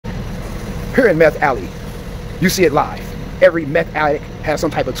Here in Meth Alley, you see it live. Every meth addict has some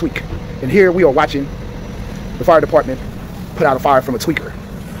type of tweak. And here we are watching the fire department put out a fire from a tweaker.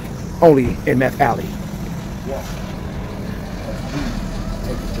 Only in Meth Alley.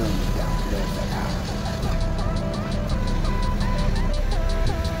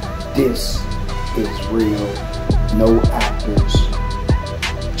 This is real, no actors,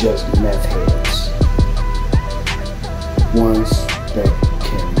 just meth heads. Ones that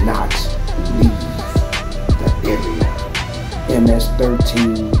cannot leave the area.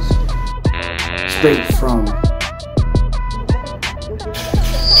 MS-13s, straight from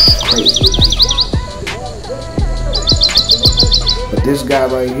crazy. But this guy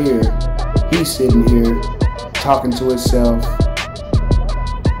right here, he's sitting here talking to himself,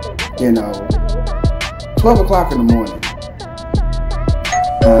 you know, 12 o'clock in the morning.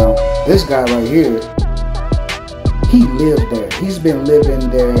 Now, this guy right here, he lived there. He's been living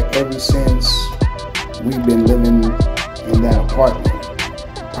there ever since we've been living in that apartment.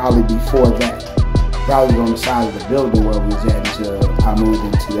 Probably before that. Probably on the side of the building where we was at until I moved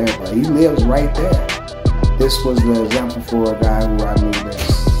into there. But he lives right there. This was the example for a guy who I knew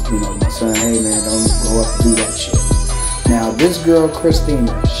that, you know, my son, hey man, don't go up and do that shit. Now, this girl,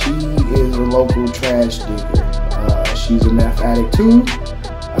 Christina, she is a local trash digger. She's a meth addict too,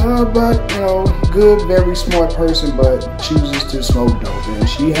 but, you know, good, very smart person, but chooses to smoke dope. And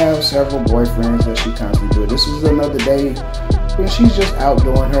she has several boyfriends that she constantly do. This is another day when she's just out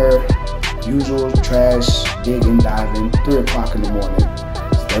doing her usual trash digging, diving, 3 o'clock in the morning.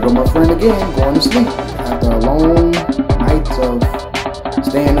 There go my friend again, going to sleep after a long night of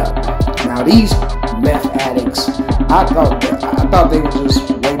staying up. Now, these meth addicts, I thought they were just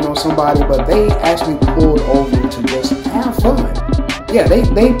waiting on somebody, but they actually pulled over to just have fun. Yeah,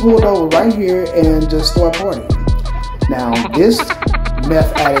 they pulled over right here and just started partying. Now, this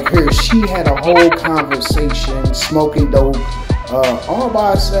meth addict here, she had a whole conversation, smoking dope, all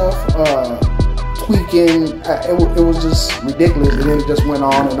by herself, tweaking. It was just ridiculous, and then it just went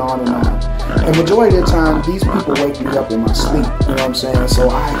on and on and on. And majority of the time, these people wake me up in my sleep, you know what I'm saying? So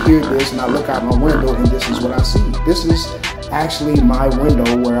I hear this and I look out my window and this is what I see. This is actually my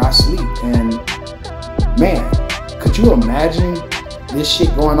window where I sleep. And man, could you imagine this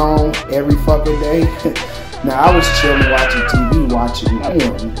shit going on every fucking day? Now, I was chilling watching TV, watching, you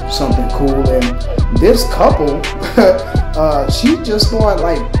know, something cool, and this couple, she just started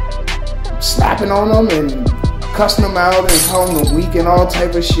like slapping on them and cussing them out and calling them weak and all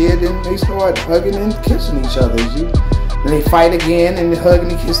type of shit, and they start hugging and kissing each other. And they fight again and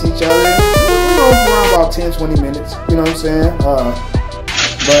hugging and kissing each other. We go for about 10-20 minutes, you know what I'm saying?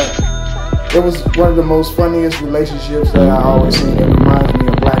 But it was one of the most funniest relationships that I always seen. It reminds me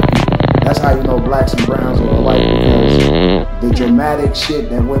of black people. That's how you know blacks and browns are alike, because the dramatic shit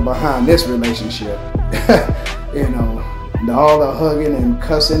that went behind this relationship. You know, all the hugging and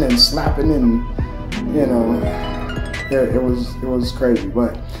cussing and slapping and, you know, it was crazy.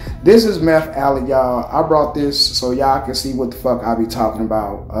 But this is Meth Alley, y'all. I brought this so y'all can see what the fuck I be talking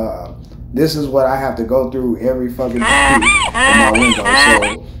about. This is what I have to go through every fucking day in my window.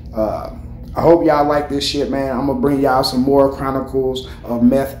 So I hope y'all like this shit, man. I'm gonna bring y'all some more chronicles of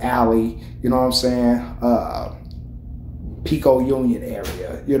Meth Alley. You know what I'm saying? Pico Union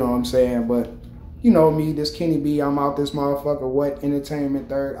area. You know what I'm saying? But you know me, this Kenny B, I'm out this motherfucker. What Entertainment,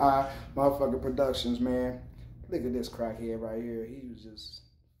 Third Eye, motherfucking Productions, man. Look at this crackhead right here. He was just...